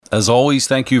As always,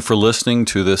 thank you for listening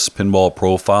to this Pinball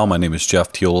Profile. My name is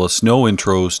Jeff Teolis. No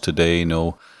intros today,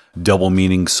 no double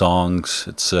meaning songs.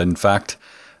 It's in fact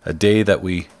a day that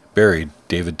we buried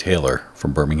David Taylor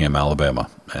from Birmingham, Alabama.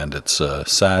 And it's a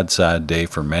sad, sad day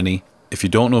for many. If you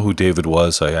don't know who David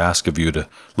was, I ask of you to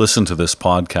listen to this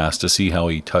podcast to see how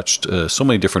he touched so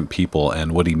many different people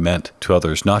and what he meant to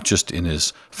others, not just in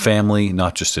his family,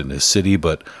 not just in his city,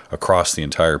 but across the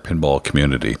entire pinball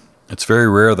community. It's very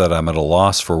rare that I'm at a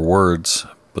loss for words,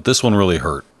 but this one really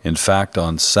hurt. In fact,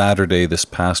 on Saturday this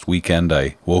past weekend,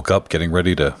 I woke up getting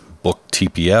ready to book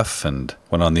TPF and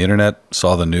went on the internet,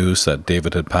 saw the news that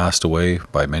David had passed away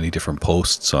by many different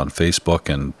posts on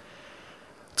Facebook, and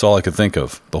it's all I could think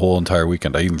of the whole entire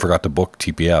weekend. I even forgot to book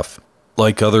TPF.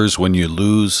 Like others, when you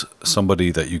lose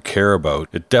somebody that you care about,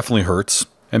 it definitely hurts,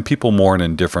 and people mourn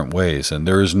in different ways, and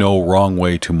there is no wrong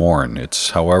way to mourn.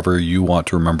 It's however you want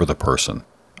to remember the person.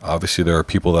 Obviously, there are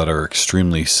people that are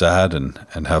extremely sad and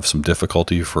have some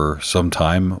difficulty for some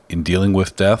time in dealing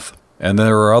with death. And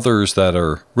there are others that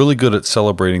are really good at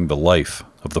celebrating the life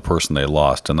of the person they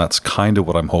lost. And that's kind of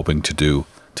what I'm hoping to do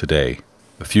today.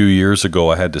 A few years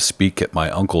ago, I had to speak at my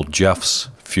Uncle Jeff's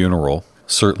funeral.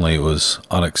 Certainly, it was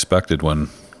unexpected when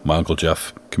my Uncle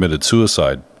Jeff committed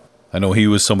suicide. I know he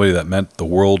was somebody that meant the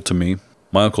world to me.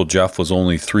 My Uncle Jeff was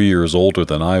only 3 years older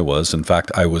than I was. In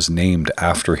fact, I was named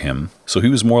after him. So he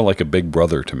was more like a big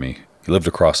brother to me. He lived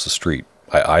across the street.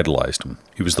 I idolized him.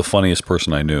 He was the funniest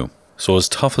person I knew. So as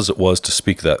tough as it was to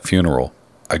speak at that funeral,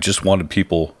 I just wanted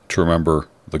people to remember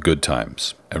the good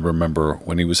times and remember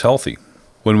when he was healthy.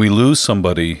 When we lose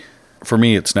somebody, for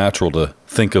me, it's natural to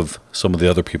think of some of the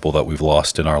other people that we've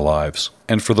lost in our lives.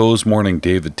 And for those mourning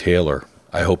David Taylor,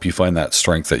 I hope you find that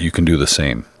strength that you can do the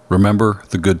same. Remember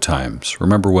the good times.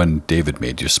 Remember when David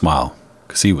made you smile,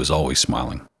 because he was always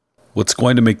smiling. What's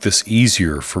going to make this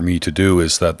easier for me to do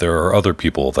is that there are other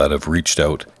people that have reached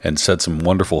out and said some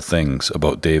wonderful things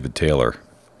about David Taylor.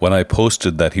 When I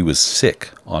posted that he was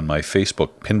sick on my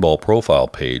Facebook Pinball Profile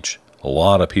page, a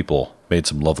lot of people made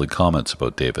some lovely comments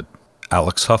about David.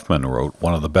 Alex Huffman wrote,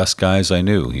 "One of the best guys I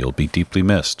knew. He'll be deeply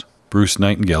missed." Bruce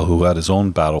Nightingale, who had his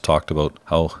own battle, talked about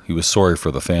how he was sorry for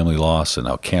the family loss and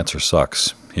how cancer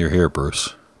sucks. Hear, hear,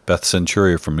 Bruce. Beth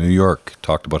Centuria from New York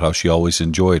talked about how she always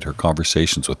enjoyed her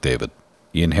conversations with David.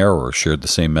 Ian Harrower shared the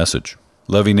same message.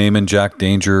 Levy Naiman, Jack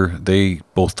Danger, they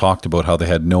both talked about how they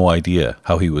had no idea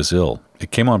how he was ill.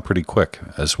 It came on pretty quick,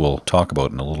 as we'll talk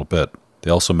about in a little bit.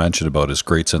 They also mentioned about his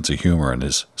great sense of humor and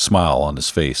his smile on his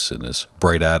face and his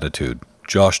bright attitude.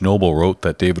 Josh Noble wrote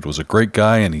that David was a great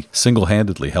guy and he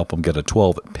single-handedly helped him get a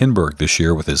 12 at Pinburg this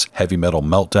year with his heavy metal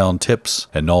meltdown tips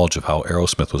and knowledge of how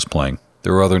Aerosmith was playing.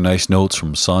 There were other nice notes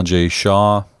from Sanjay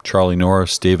Shah, Charlie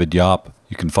Norris, David Yop.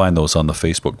 You can find those on the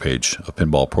Facebook page of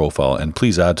Pinball Profile, and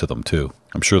please add to them too.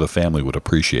 I'm sure the family would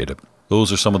appreciate it.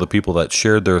 Those are some of the people that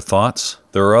shared their thoughts.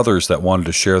 There are others that wanted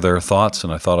to share their thoughts,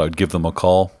 and I thought I'd give them a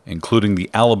call, including the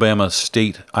Alabama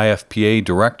State IFPA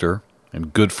Director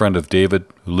and good friend of David,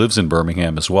 who lives in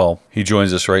Birmingham as well. He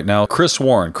joins us right now. Chris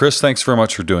Warren. Chris, thanks very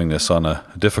much for doing this on a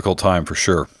difficult time for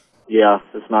sure. Yeah,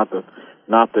 it's not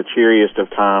the cheeriest of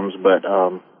times, but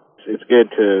it's good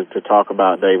to talk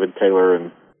about David Taylor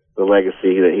and the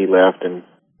legacy that he left and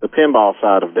the pinball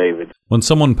side of David. When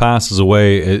someone passes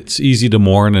away, it's easy to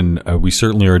mourn, and we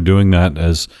certainly are doing that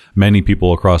as many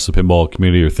people across the pinball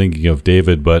community are thinking of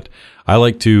David, but I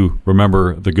like to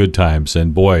remember the good times,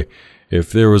 and boy,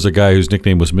 if there was a guy whose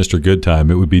nickname was Mr. Goodtime,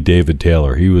 it would be David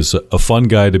Taylor. He was a fun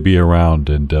guy to be around,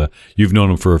 and you've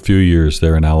known him for a few years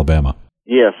there in Alabama.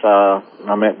 Yes,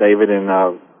 I met David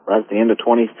right at the end of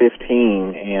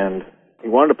 2015, and he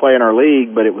wanted to play in our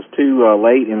league, but it was too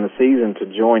late in the season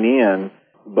to join in.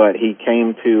 But he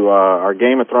came to our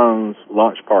Game of Thrones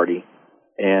launch party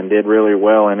and did really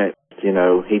well in it. You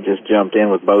know, he just jumped in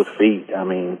with both feet. I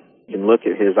mean, you can look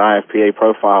at his IFPA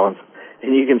profile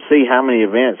and you can see how many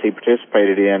events he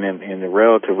participated in a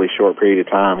relatively short period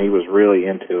of time. He was really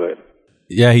into it.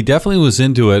 Yeah, he definitely was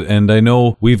into it, and I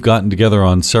know we've gotten together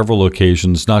on several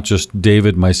occasions, not just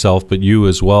David, myself, but you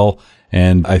as well,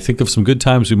 and I think of some good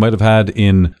times we might have had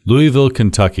in Louisville,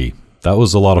 Kentucky. That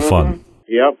was a lot of fun.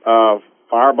 Yep,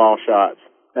 fireball shots.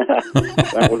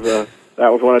 That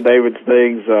was one of David's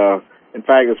things. In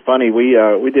fact, it's funny, we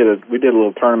did a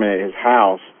little tournament at his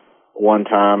house one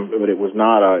time, but it was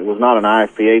not an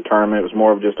IFPA tournament. It was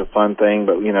more of just a fun thing,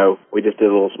 but you know, we just did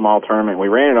a little small tournament. We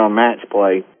ran it on match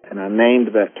play, and I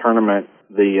named that tournament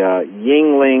the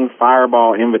Yingling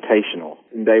Fireball Invitational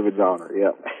in David's honor.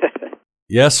 Yep.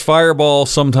 Yes, Fireball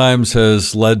sometimes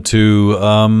has led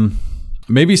to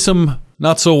maybe some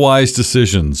not so wise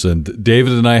decisions, and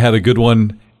David and I had a good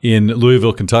one in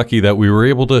Louisville, Kentucky that we were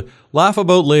able to laugh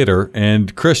about later.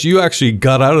 And Chris, you actually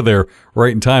got out of there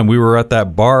right in time. We were at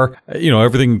that bar,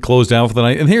 everything closed down for the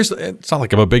night. And it's not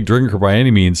like I'm a big drinker by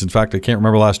any means. In fact, I can't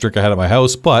remember the last drink I had at my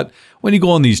house. But when you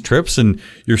go on these trips and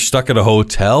you're stuck at a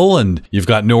hotel and you've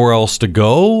got nowhere else to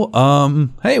go,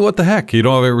 hey, what the heck? You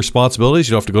don't have any responsibilities.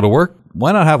 You don't have to go to work.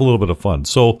 Why not have a little bit of fun?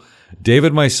 So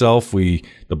David, myself, the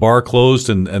bar closed,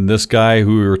 and this guy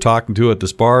who we were talking to at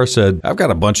this bar said, I've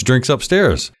got a bunch of drinks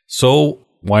upstairs. So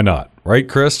why not? Right,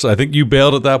 Chris? I think you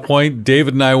bailed at that point.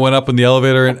 David and I went up in the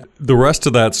elevator, and the rest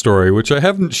of that story, which I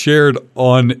haven't shared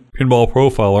on Pinball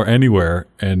Profile or anywhere,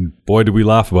 and boy, did we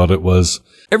laugh about it, was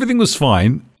everything was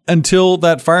fine until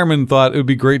that fireman thought it would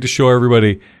be great to show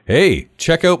everybody, hey,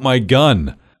 check out my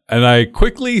gun. And I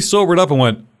quickly sobered up and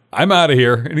went, I'm out of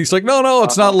here. And he's like, no,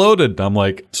 it's not loaded. I'm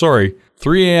like, sorry,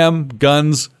 3 a.m.,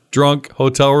 guns, drunk,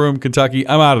 hotel room, Kentucky.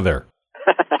 I'm out of there.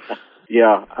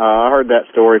 Yeah, I heard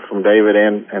that story from David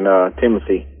and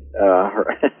Timothy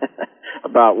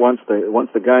about once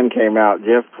the gun came out,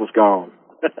 Jeff was gone.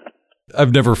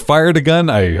 I've never fired a gun.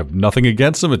 I have nothing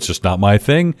against him. It's just not my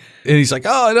thing. And he's like,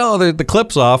 oh, no, the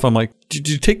clip's off. I'm like, did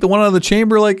you take the one out of the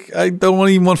chamber? Like, I don't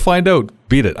even want to find out.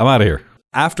 Beat it. I'm out of here.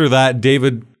 After that,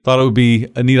 David thought it would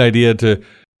be a neat idea to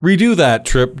redo that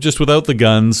trip just without the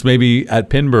guns, maybe at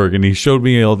Pinburg. And he showed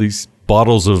me all these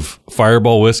bottles of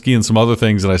Fireball whiskey and some other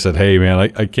things. And I said, hey, man,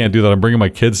 I can't do that. I'm bringing my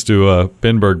kids to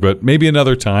Pinburg, but maybe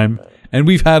another time. And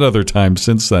we've had other times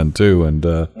since then, too. And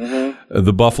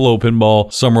the Buffalo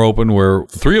Pinball Summer Open, where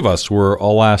the three of us were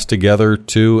all asked together,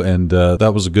 too. And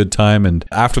that was a good time. And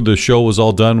after the show was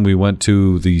all done, we went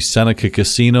to the Seneca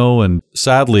Casino. And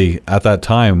sadly, at that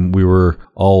time, we were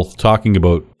all talking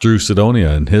about Drew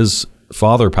Sidonia and his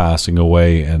father passing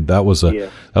away. And that was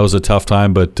a tough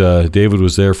time. But David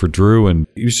was there for Drew, and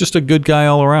he was just a good guy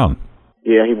all around.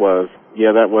 Yeah, he was.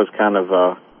 Yeah, that was kind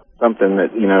of something that,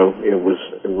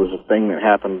 it was a thing that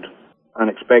happened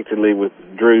unexpectedly with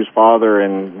Drew's father,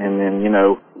 and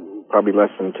then, probably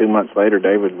less than 2 months later,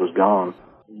 David was gone.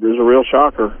 It was a real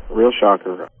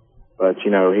shocker. But, he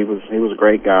was a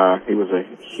great guy. He was a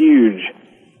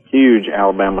huge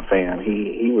Alabama fan.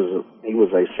 He was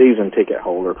a season ticket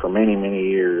holder for many, many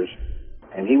years.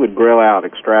 And he would grill out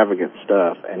extravagant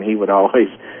stuff, and he would always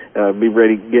be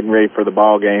getting ready for the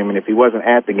ball game. And if he wasn't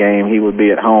at the game, he would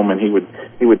be at home, and he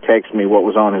would text me what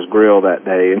was on his grill that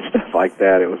day and stuff like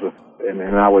that. And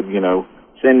I would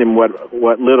send him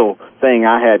what little thing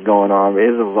I had going on.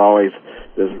 His was always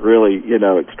this really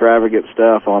extravagant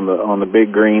stuff on the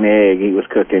big green egg he was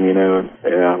cooking. And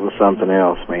yeah, it was something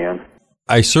else, man.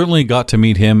 I certainly got to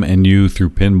meet him and you through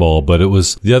pinball, but it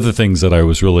was the other things that I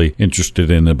was really interested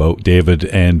in about David.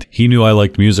 And he knew I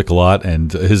liked music a lot,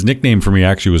 and his nickname for me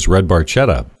actually was Red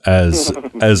Barchetta,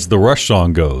 as the Rush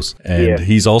song goes. And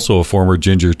he's also a former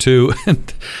Ginger too.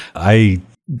 And I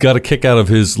got a kick out of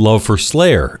his love for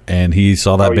Slayer, and he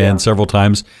saw that band several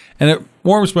times. And it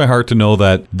warms my heart to know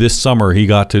that this summer he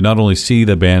got to not only see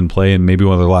the band play in maybe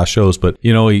one of their last shows, but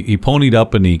he ponied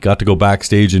up and he got to go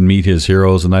backstage and meet his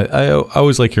heroes. And I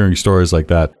always like hearing stories like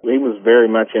that. He was very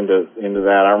much into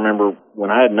that. I remember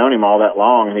when I had known him all that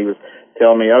long, and he was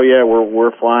telling me, "Oh yeah,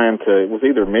 we're flying to," it was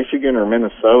either Michigan or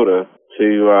Minnesota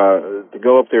to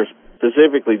go up there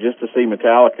specifically just to see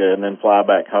Metallica and then fly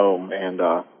back home. And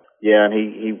and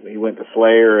he went to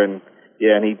Slayer, and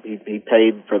he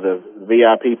paid for the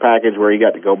VIP package where he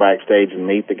got to go backstage and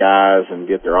meet the guys and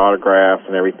get their autographs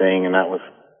and everything, and that was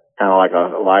kind of like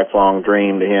a lifelong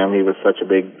dream to him. He was such a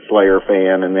big Slayer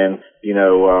fan. And then,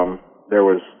 there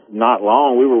was not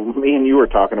long, me and you were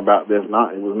talking about this,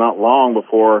 it was not long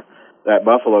before that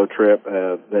Buffalo trip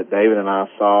that David and I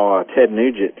saw Ted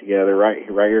Nugent together right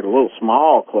here at a little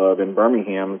small club in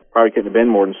Birmingham. Probably couldn't have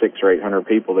been more than 600 or 800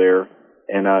 people there.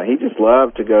 And he just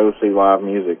loved to go see live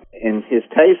music. And his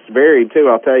tastes varied,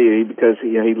 too, I'll tell you, because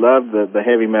he loved the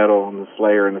heavy metal and the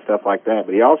Slayer and the stuff like that.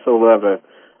 But he also loved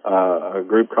a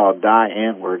group called Die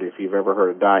Antwoord, if you've ever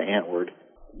heard of Die Antwoord.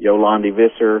 Yolandi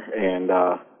Visser and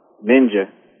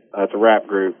Ninja. It's a rap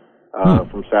group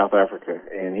from South Africa.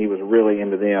 And he was really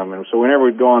into them. And so whenever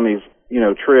we'd go on these,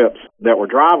 trips that were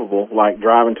drivable, like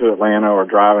driving to Atlanta or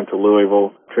driving to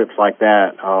Louisville, trips like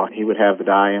that, he would have the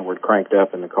Die Antwoord cranked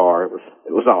up in the car. It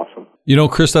was awesome.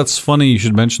 Chris, that's funny you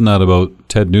should mention that about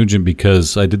Ted Nugent,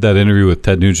 because I did that interview with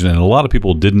Ted Nugent, and a lot of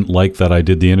people didn't like that I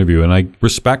did the interview, and I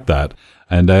respect that.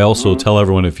 And I also tell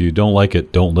everyone, if you don't like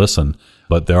it, don't listen.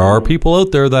 But there are people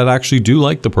out there that actually do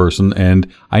like the person, and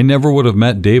I never would have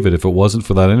met David if it wasn't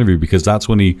for that interview, because that's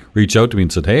when he reached out to me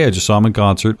and said, hey, I just saw him in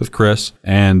concert with Chris,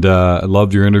 and I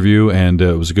loved your interview, and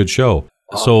it was a good show.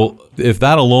 So if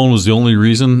that alone was the only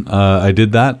reason I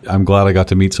did that, I'm glad I got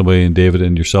to meet somebody, and David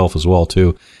and yourself as well,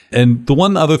 too. And the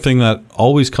one other thing that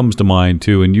always comes to mind,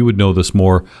 too, and you would know this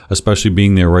more, especially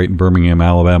being there right in Birmingham,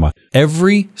 Alabama.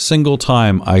 Every single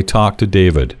time I talked to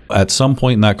David, at some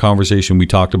point in that conversation, we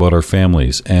talked about our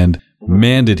families. And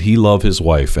man, did he love his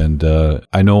wife. And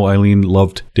I know Eileen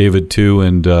loved David, too,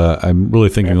 and I'm really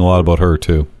thinking a lot about her,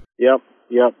 too. Yep.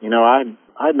 You know,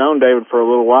 I'd known David for a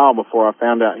little while before I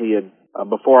found out he had,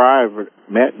 before I ever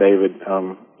met David,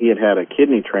 he had a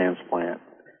kidney transplant.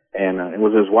 And it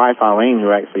was his wife, Eileen,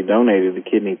 who actually donated the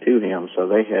kidney to him. So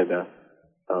they had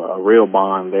a real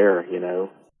bond there, you know.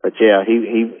 But yeah, he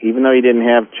even though he didn't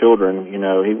have children, you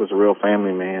know, he was a real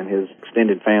family man. His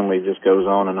extended family just goes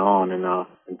on. And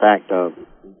in fact, the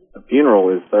funeral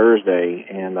is Thursday,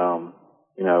 and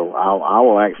you know, I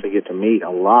will actually get to meet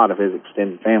a lot of his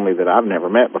extended family that I've never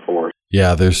met before.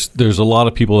 Yeah, there's a lot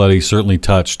of people that he certainly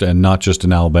touched, and not just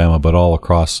in Alabama, but all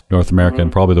across North America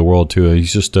and probably the world too.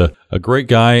 He's just a great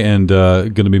guy, and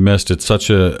going to be missed. It's such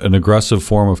an aggressive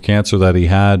form of cancer that he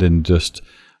had, and just,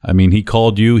 I mean, he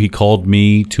called you, he called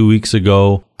me 2 weeks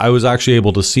ago. I was actually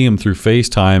able to see him through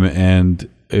FaceTime, and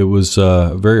it was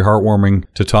very heartwarming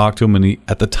to talk to him. And he,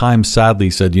 at the time, sadly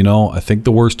said, you know, I think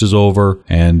the worst is over,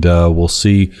 and we'll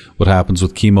see what happens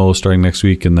with chemo starting next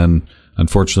week. And then,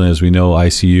 unfortunately, as we know,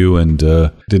 ICU, and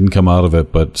didn't come out of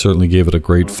it, but certainly gave it a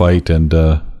great fight. And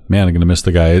man, I'm going to miss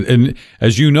the guy. And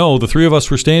as you know, the three of us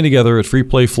were staying together at Free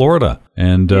Play, Florida,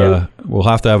 and we'll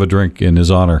have to have a drink in his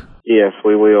honor. Yes,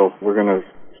 we will. We're going to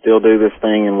still do this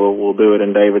thing, and we'll do it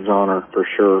in David's honor for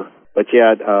sure. But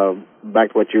yeah,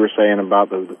 back to what you were saying about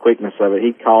the quickness of it.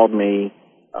 He called me.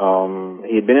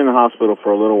 He had been in the hospital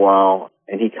for a little while,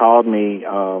 and he called me.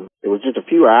 It was just a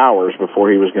few hours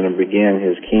before he was going to begin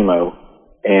his chemo,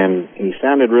 and he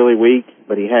sounded really weak,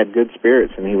 but he had good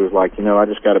spirits, and he was like, you know, I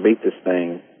just got to beat this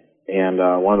thing. And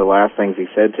one of the last things he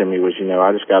said to me was, you know,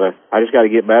 I just got to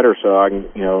get better so I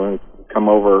can, you know, come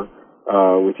over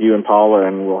with you and Paula,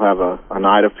 and we'll have a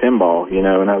night of pinball, you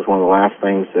know. And that was one of the last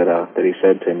things that he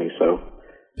said to me. So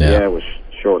yeah, it was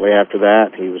shortly after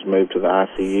that he was moved to the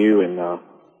ICU, and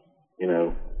you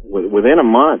know, within a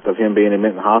month of him being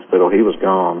admitted in the hospital, he was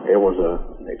gone. It was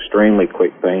an extremely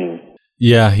quick thing.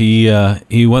 Yeah,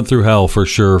 he went through hell for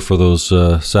sure for those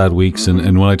sad weeks.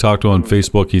 And when I talked to him on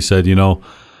Facebook, he said, you know,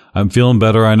 I'm feeling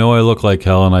better. I know I look like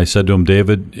hell. And I said to him,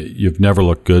 David, you've never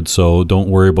looked good, so don't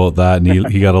worry about that.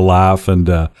 And he got a laugh. And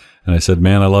I said,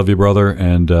 man, I love you, brother.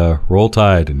 And roll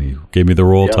tide. And he gave me the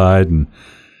roll tide. And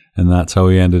that's how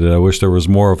he ended it. I wish there was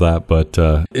more of that. But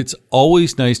it's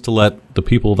always nice to let the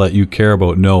people that you care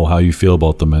about know how you feel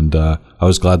about them. And I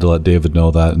was glad to let David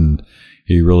know that. And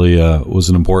he really was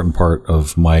an important part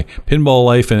of my pinball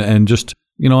life. And just,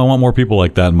 you know, I want more people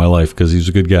like that in my life because he's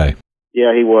a good guy.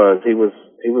 Yeah, he was.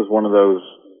 He was one of those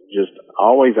just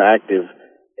always active,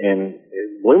 and it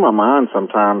blew my mind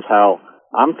sometimes how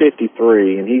I'm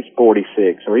 53 and he's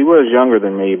 46, so he was younger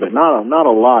than me, but not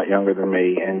a lot younger than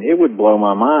me, and it would blow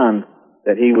my mind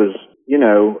that he was, you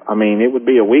know, I mean, it would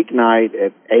be a weeknight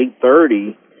at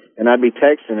 8:30, and I'd be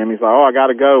texting him. He's like, oh, I got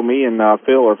to go. Me and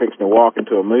Phil are fixing to walk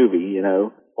into a movie, you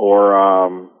know, or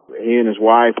he and his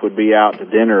wife would be out to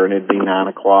dinner, and it'd be 9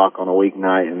 o'clock on a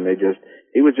weeknight, and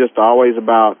he was just always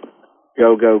about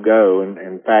go, go, go. And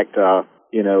in fact,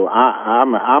 you know,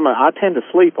 I tend to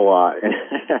sleep a lot.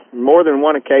 More than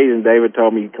one occasion, David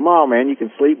told me, come on, man, you can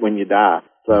sleep when you die.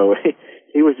 So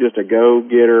he was just a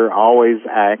go-getter, always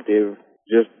active.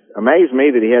 Just amazed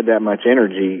me that he had that much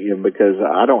energy, you know, because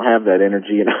I don't have that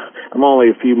energy, and I'm only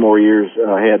a few more years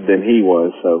ahead than he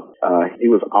was. So he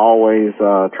was always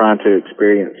trying to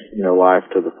experience, you know, life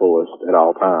to the fullest at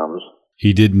all times.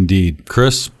 He did indeed.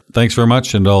 Chris, thanks very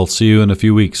much, and I'll see you in a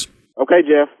few weeks. Okay,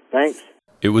 Jeff. Thanks.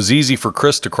 It was easy for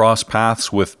Chris to cross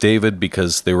paths with David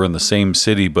because they were in the same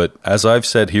city, but as I've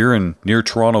said here in near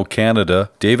Toronto,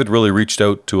 Canada, David really reached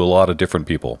out to a lot of different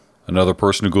people. Another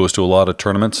person who goes to a lot of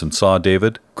tournaments and saw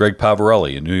David, Greg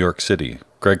Pavarelli in New York City.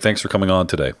 Greg, thanks for coming on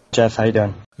today. Jeff, how you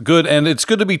doing? Good, and it's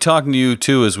good to be talking to you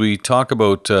too as we talk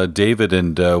about David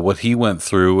and what he went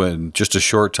through in just a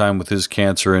short time with his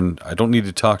cancer. And I don't need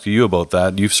to talk to you about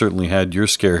that. You've certainly had your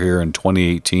scare here in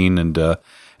 2018, and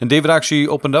David actually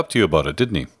opened up to you about it,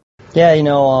 didn't he? Yeah, you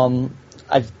know,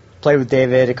 I've played with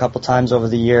David a couple times over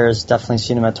the years, definitely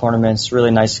seen him at tournaments, really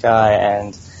nice guy, and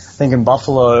I think in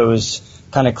Buffalo it was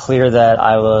kind of clear that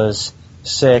I was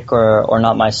sick or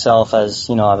not myself, as,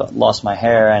 you know, I lost my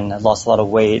hair and I lost a lot of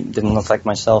weight, didn't look like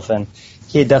myself, and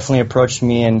he had definitely approached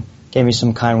me and gave me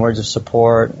some kind words of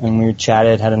support, and we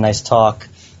chatted, had a nice talk,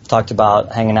 talked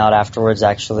about hanging out afterwards,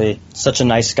 actually. Such a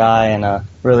nice guy and a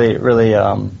really, really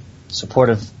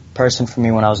supportive person for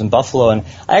me when I was in Buffalo, and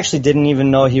I actually didn't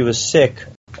even know he was sick.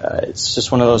 It's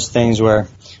just one of those things where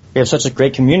we have such a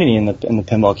great community in the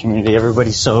pinball community.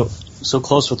 Everybody's so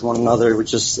close with one another.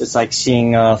 It's like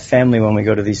seeing family when we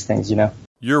go to these things, you know.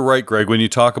 You're right, Greg, when you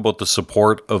talk about the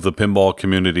support of the pinball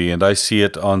community, and I see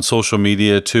it on social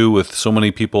media too, with so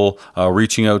many people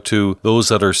reaching out to those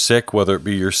that are sick, whether it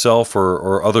be yourself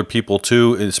or other people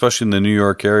too, especially in the New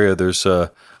York area. There's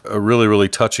a really, really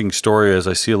touching story as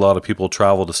I see a lot of people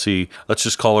travel to see, let's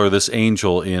just call her this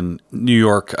Angel in New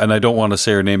York. And I don't want to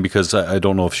say her name because I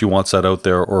don't know if she wants that out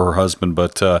there or her husband,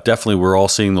 but definitely we're all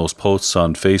seeing those posts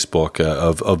on Facebook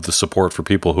of the support for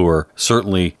people who are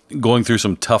certainly going through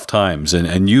some tough times.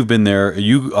 And you've been there.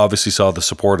 You obviously saw the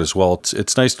support as well.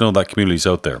 It's nice to know that community's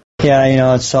out there. Yeah, you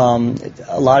know, it's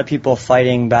a lot of people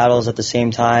fighting battles at the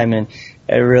same time, and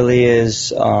it really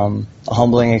is a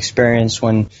humbling experience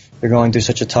when you're going through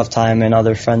such a tough time, and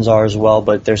other friends are as well,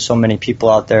 but there's so many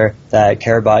people out there that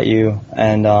care about you.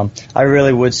 And I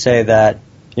really would say that,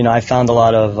 you know, I found a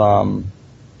lot of,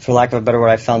 for lack of a better word,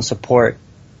 I found support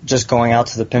just going out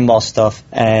to the pinball stuff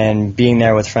and being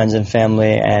there with friends and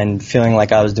family and feeling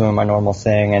like I was doing my normal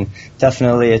thing. And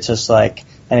definitely it's just like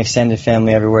an extended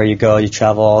family everywhere you go. You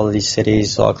travel all of these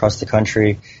cities all across the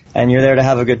country, and you're there to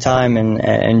have a good time and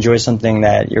enjoy something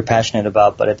that you're passionate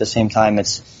about. But at the same time,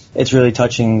 it's really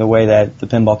touching the way that the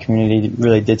pinball community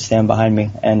really did stand behind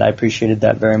me, and I appreciated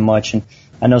that very much. And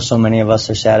I know so many of us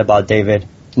are sad about David.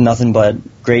 Nothing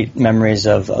but great memories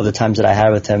of the times that I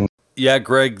had with him. Yeah,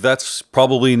 Greg, that's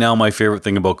probably now my favorite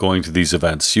thing about going to these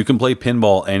events. You can play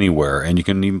pinball anywhere, and you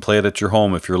can even play it at your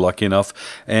home if you're lucky enough.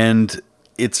 And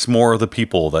it's more of the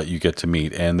people that you get to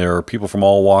meet, and there are people from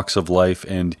all walks of life,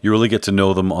 and you really get to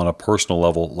know them on a personal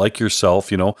level, like yourself.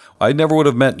 You know, I never would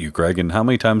have met you, Greg, and how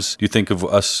many times do you think of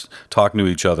us talking to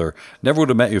each other? Never would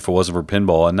have met you if it wasn't for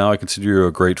pinball, and now I consider you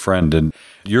a great friend. And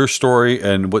your story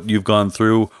and what you've gone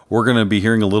through, we're going to be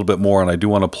hearing a little bit more, and I do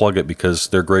want to plug it because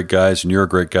they're great guys, and you're a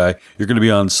great guy. You're going to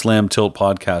be on Slam Tilt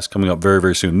podcast coming up very,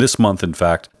 very soon, this month, in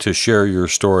fact, to share your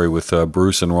story with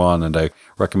Bruce and Ron, and I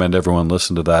recommend everyone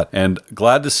listen to that. And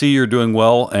glad to see you're doing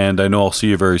well, and I know I'll see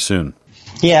you very soon.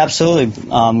 Yeah, absolutely.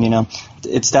 You know,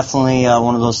 it's definitely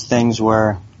one of those things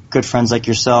where good friends like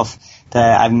yourself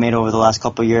that I've made over the last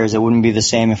couple of years, it wouldn't be the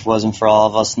same if it wasn't for all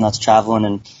of us nuts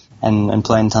traveling and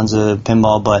playing tons of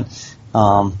pinball. But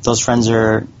those friends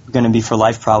are going to be for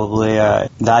life probably.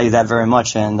 Value that very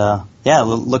much. And yeah,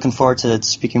 looking forward to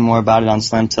speaking more about it on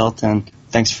Slam Tilt. And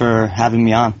thanks for having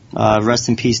me on. Rest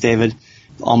in peace, David.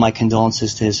 All my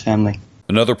condolences to his family.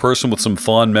 Another person with some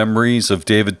fond memories of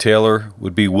David Taylor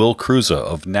would be Will Cruza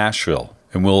of Nashville.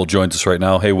 And Will joins us right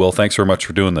now. Hey, Will, thanks very much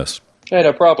for doing this. Hey,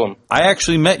 no problem. I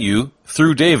actually met you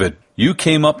through David. You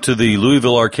came up to the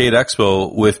Louisville Arcade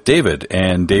Expo with David,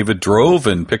 and David drove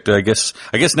and picked, I guess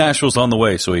Nashville's on the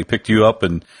way, so he picked you up,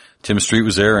 and Tim Street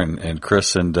was there, and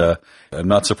Chris, and I'm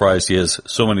not surprised he has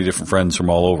so many different friends from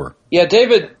all over. Yeah,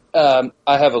 David, I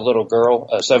have a little girl,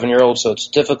 a 7-year-old, so it's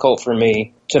difficult for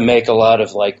me to make a lot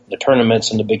of, like, the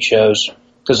tournaments and the big shows,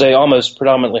 because they almost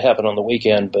predominantly happen on the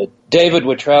weekend. But David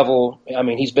would travel. I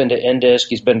mean, he's been to Indisc,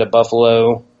 he's been to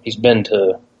Buffalo, he went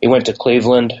to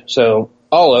Cleveland, so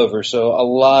all over. So a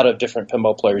lot of different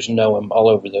pinball players know him all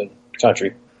over the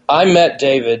country. I met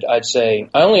David, I'd say,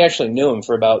 I only actually knew him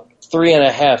for about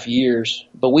 3.5 years,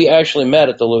 but we actually met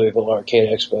at the Louisville Arcade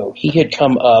Expo. He had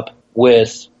come up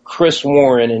with Chris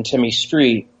Warren and Timmy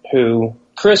Street, who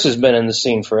Chris has been in the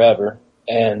scene forever,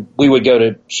 and we would go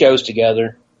to shows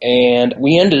together. And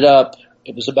we ended up,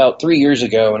 it was about 3 years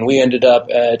ago, and we ended up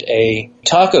at a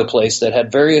taco place that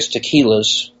had various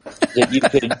tequilas that you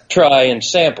could try and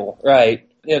sample, right?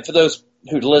 And for those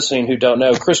who are listening who don't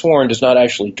know, Chris Warren does not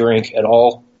actually drink at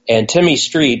all, and Timmy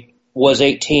Street was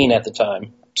 18 at the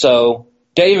time. So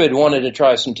David wanted to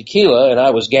try some tequila, and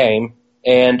I was game.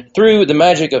 And through the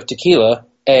magic of tequila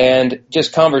and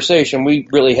just conversation, we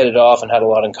really hit it off and had a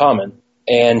lot in common.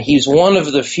 And he's one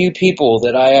of the few people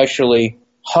that I actually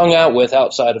hung out with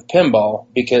outside of pinball,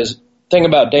 because the thing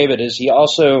about David is he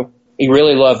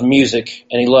really loved music,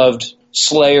 and he loved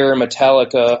Slayer,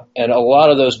 Metallica, and a lot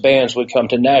of those bands would come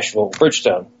to Nashville,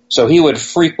 Bridgestone. So he would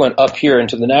frequent up here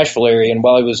into the Nashville area, and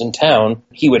while he was in town,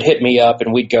 he would hit me up,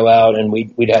 and we'd go out, and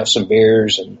we'd have some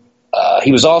beers. And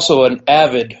he was also an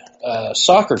avid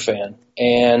soccer fan,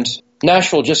 and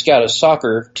Nashville just got a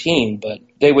soccer team, but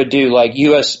they would do like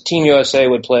Team USA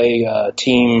would play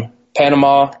Team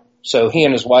Panama. So he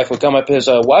and his wife would come up. His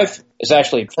wife is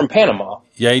actually from Panama.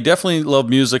 Yeah, he definitely loved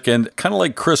music, and kind of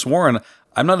like Chris Warren,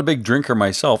 I'm not a big drinker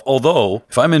myself, although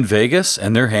if I'm in Vegas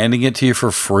and they're handing it to you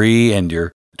for free and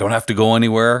you don't have to go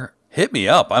anywhere, Hit me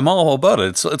up. I'm all about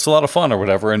it. It's a lot of fun or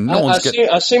whatever. And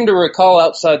I seem to recall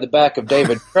outside the back of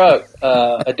David's truck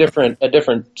a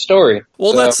different story.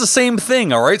 Well, that's the same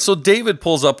thing, all right? So David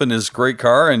pulls up in his great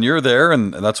car, and you're there,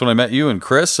 and that's when I met you and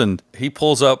Chris, and he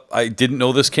pulls up. I didn't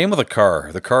know this came with a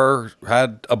car. The car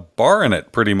had a bar in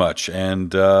it, pretty much,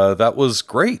 and that was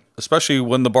great, especially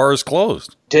when the bar is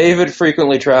closed. David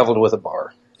frequently traveled with a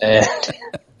bar, and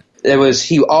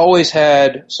he always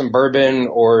had some bourbon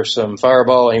or some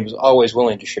Fireball, and he was always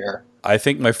willing to share. I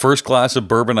think my first glass of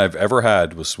bourbon I've ever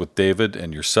had was with David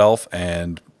and yourself,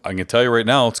 and I can tell you right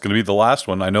now, it's going to be the last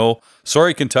one. I know,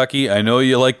 sorry, Kentucky, I know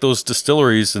you like those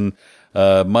distilleries, and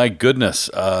my goodness,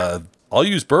 I'll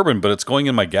use bourbon, but it's going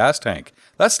in my gas tank.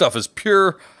 That stuff is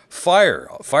pure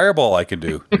Fireball I can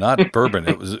do, not bourbon.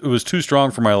 It was too strong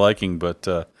for my liking, but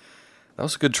that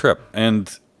was a good trip.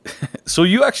 And so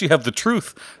you actually have the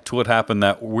truth to what happened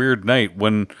that weird night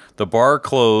when the bar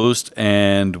closed,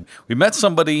 and we met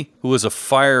somebody who was a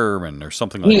fireman or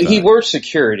something like that. He worked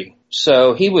security,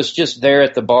 so he was just there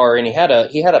at the bar, and he had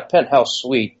a penthouse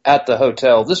suite at the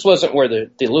hotel. This wasn't where the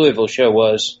Louisville show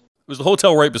was. It was the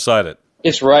hotel right beside it.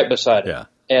 It's right beside it. Yeah.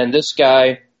 And this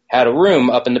guy had a room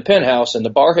up in the penthouse, and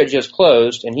the bar had just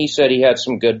closed, and he said he had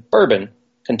some good bourbon,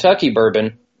 Kentucky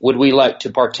bourbon. Would we like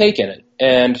to partake in it?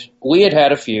 And we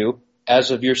had a few, as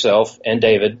of yourself and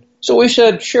David. So we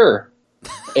said, sure.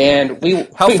 And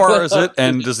How far is it?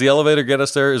 And does the elevator get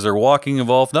us there? Is there walking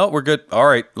involved? No, we're good. All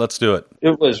right, let's do it.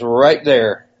 It was right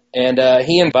there. And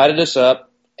he invited us up.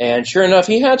 And sure enough,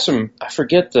 he had some, I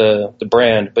forget the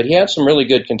brand, but he had some really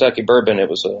good Kentucky bourbon. It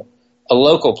was a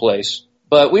local place.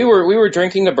 But we were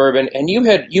drinking the bourbon, and you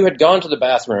had gone to the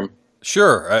bathroom.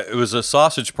 Sure. It was a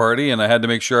sausage party, and I had to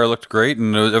make sure I looked great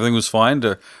and everything was fine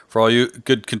for all you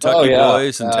good Kentucky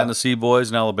boys and Tennessee boys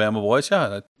and Alabama boys.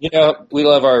 Yeah. We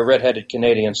love our redheaded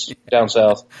Canadians down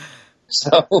south.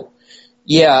 So,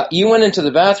 yeah, you went into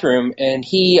the bathroom, and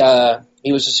he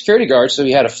was a security guard, so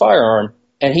he had a firearm,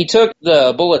 and he took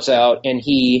the bullets out, and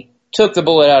he took the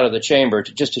bullet out of the chamber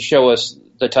just to show us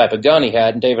the type of gun he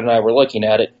had, and David and I were looking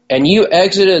at it. And you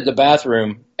exited the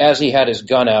bathroom as he had his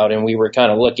gun out, and we were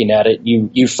kind of looking at it.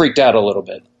 You freaked out a little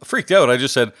bit. Freaked out? I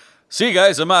just said, see you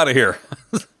guys, I'm out of here.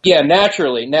 Yeah,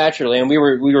 naturally. And we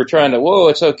were trying to, whoa,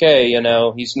 it's okay,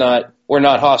 we're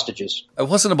not hostages. It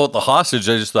wasn't about the hostage.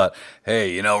 I just thought,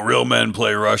 hey, real men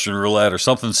play Russian roulette or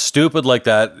something stupid like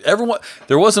that.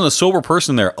 There wasn't a sober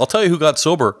person there. I'll tell you who got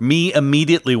sober. Me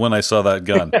immediately when I saw that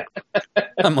gun.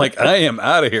 I'm like, I am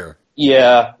out of here.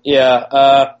 Yeah.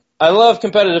 I love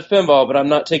competitive pinball, but I'm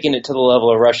not taking it to the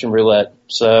level of Russian roulette.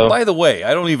 So, by the way,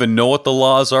 I don't even know what the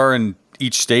laws are in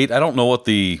each state. I don't know what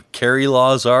the carry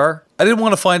laws are. I didn't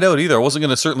want to find out either. I wasn't going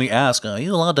to certainly ask, are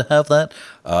you allowed to have that?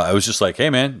 I was just like,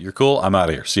 hey, man, you're cool. I'm out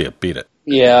of here. See ya. Beat it.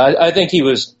 Yeah, I think he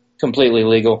was completely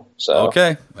legal. So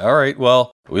okay. All right.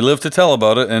 Well, we live to tell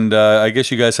about it, and I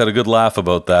guess you guys had a good laugh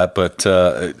about that. But,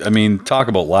 talk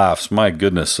about laughs. My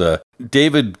goodness.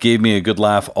 David gave me a good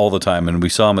laugh all the time, and we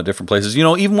saw him at different places.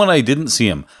 Even when I didn't see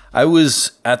him, I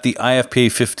was at the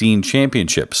IFPA 15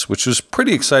 championships, which was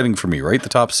pretty exciting for me, right? The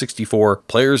top 64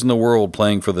 players in the world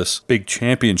playing for this big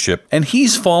championship. And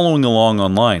he's following along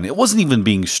online. It wasn't even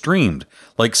being streamed.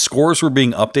 Like, scores were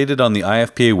being updated on the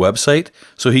IFPA website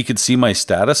so he could see my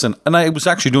status. And I was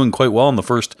actually doing quite well in the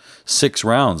first 6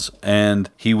 rounds.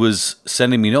 And he was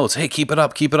sending me notes, hey, keep it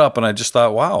up. And I just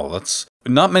thought, wow, that's...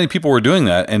 Not many people were doing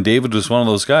that, and David was one of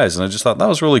those guys, and I just thought that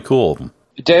was really cool of him.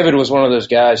 David was one of those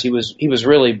guys. He was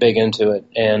really big into it,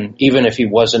 and even if he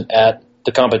wasn't at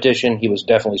the competition, he was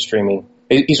definitely streaming.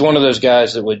 He's one of those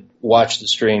guys that would watch the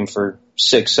stream for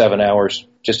 6-7 hours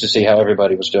just to see how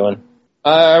everybody was doing.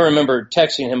 I remember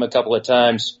texting him a couple of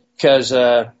times because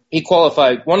he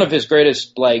qualified. One of his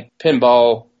greatest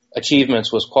pinball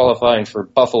achievements was qualifying for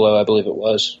Buffalo, I believe it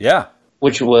was. Yeah.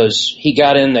 Which was, he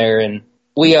got in there, and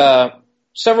we...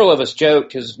 Several of us joke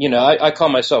because, I call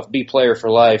myself B player for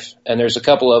life, and there's a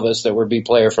couple of us that were B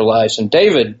player for life. And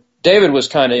David was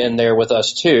kind of in there with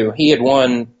us too. He had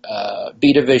won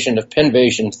B division of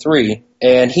Pinvasion 3,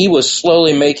 and he was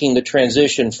slowly making the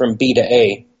transition from B to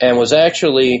A, and was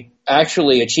actually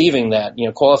achieving that.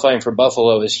 Qualifying for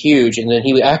Buffalo is huge, and then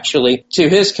he actually, to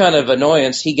his kind of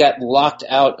annoyance, he got locked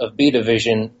out of B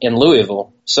division in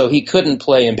Louisville, so he couldn't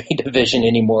play in B division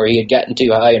anymore. He had gotten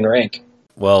too high in rank.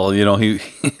 Well,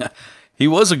 he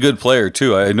was a good player,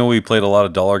 too. I know he played a lot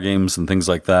of dollar games and things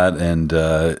like that, and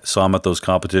saw him at those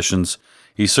competitions.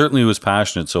 He certainly was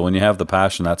passionate, so when you have the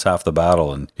passion, that's half the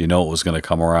battle, and you know it was going to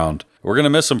come around. We're going to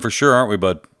miss him for sure, aren't we,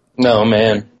 bud? No,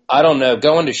 man. I don't know.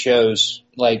 Going to shows,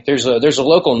 there's a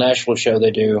local Nashville show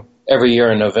they do every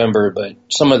year in November, but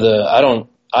some of the, I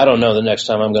I don't know the next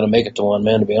time I'm going to make it to one,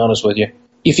 man, to be honest with you.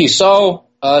 If you saw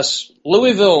us,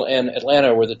 Louisville and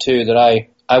Atlanta were the two that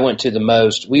I went to the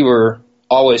most. We were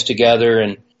always together,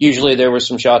 and usually there was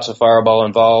some shots of fireball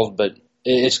involved, but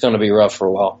it's going to be rough for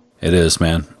a while. It is,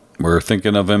 man. We're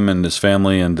thinking of him and his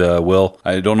family, and Will,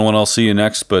 I don't know when I'll see you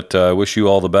next, but I wish you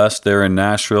all the best there in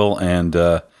Nashville, and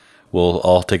we'll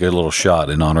all take a little shot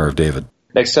in honor of David.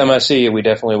 Next time I see you, we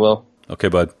definitely will. Okay,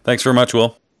 bud. Thanks very much,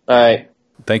 Will. All right.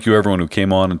 Thank you, everyone who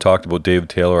came on and talked about David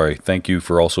Taylor. I thank you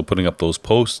for also putting up those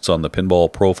posts on the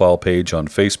Pinball profile page on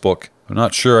Facebook. I'm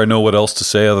not sure I know what else to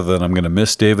say other than I'm going to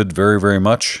miss David very, very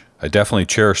much. I definitely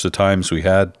cherish the times we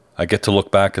had. I get to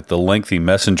look back at the lengthy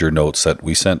messenger notes that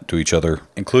we sent to each other,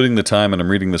 including the time, and I'm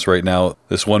reading this right now,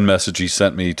 this one message he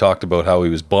sent me, he talked about how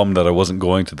he was bummed that I wasn't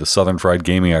going to the Southern Fried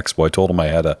Gaming Expo. I told him I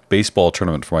had a baseball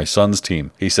tournament for my son's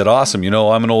team. He said, awesome,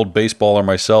 I'm an old baseballer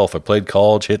myself. I played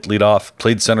college, hit leadoff,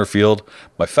 played center field.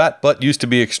 My fat butt used to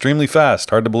be extremely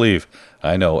fast. Hard to believe.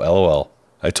 I know, LOL.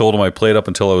 I told him I played up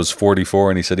until I was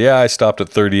 44, and he said, yeah, I stopped at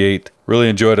 38. Really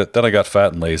enjoyed it. Then I got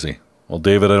fat and lazy. Well,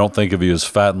 David, I don't think of you as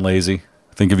fat and lazy.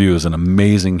 I think of you as an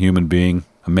amazing human being,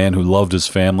 a man who loved his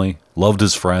family, loved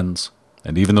his friends,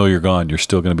 and even though you're gone, you're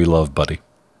still going to be loved, buddy.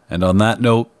 And on that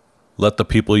note, let the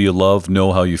people you love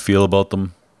know how you feel about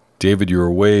them. David, you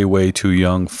were way, way too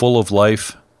young, full of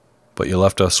life, but you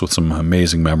left us with some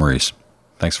amazing memories.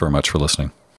 Thanks very much for listening.